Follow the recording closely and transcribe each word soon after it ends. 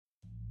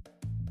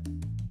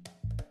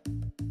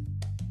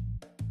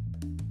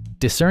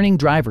discerning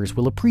drivers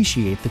will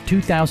appreciate the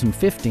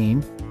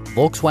 2015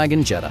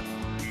 Volkswagen Jetta.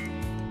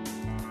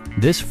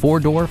 This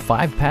four-door,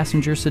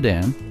 five-passenger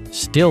sedan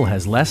still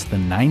has less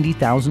than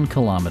 90,000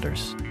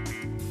 kilometers.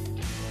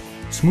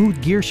 Smooth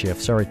gear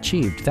shifts are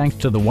achieved thanks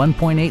to the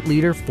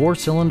 1.8-liter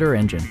four-cylinder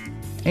engine.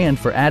 And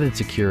for added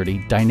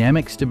security,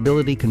 dynamic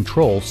stability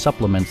control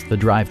supplements the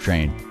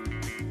drivetrain.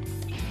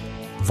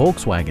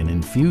 Volkswagen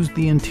infused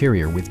the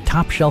interior with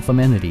top-shelf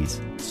amenities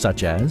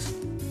such as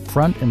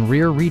front and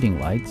rear reading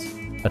lights,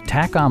 a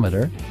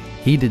tachometer,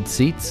 heated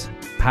seats,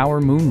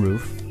 power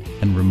moonroof,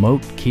 and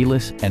remote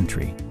keyless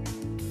entry.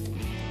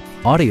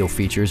 Audio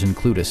features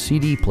include a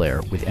CD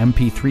player with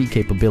MP3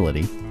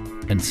 capability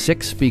and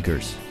 6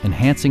 speakers,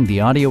 enhancing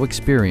the audio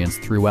experience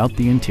throughout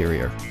the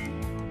interior.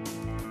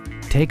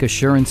 Take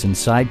assurance in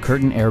side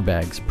curtain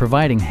airbags,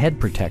 providing head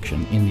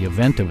protection in the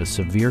event of a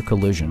severe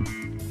collision.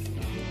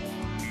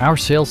 Our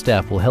sales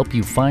staff will help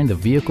you find the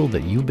vehicle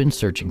that you've been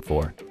searching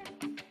for.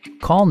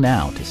 Call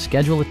now to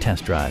schedule a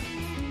test drive.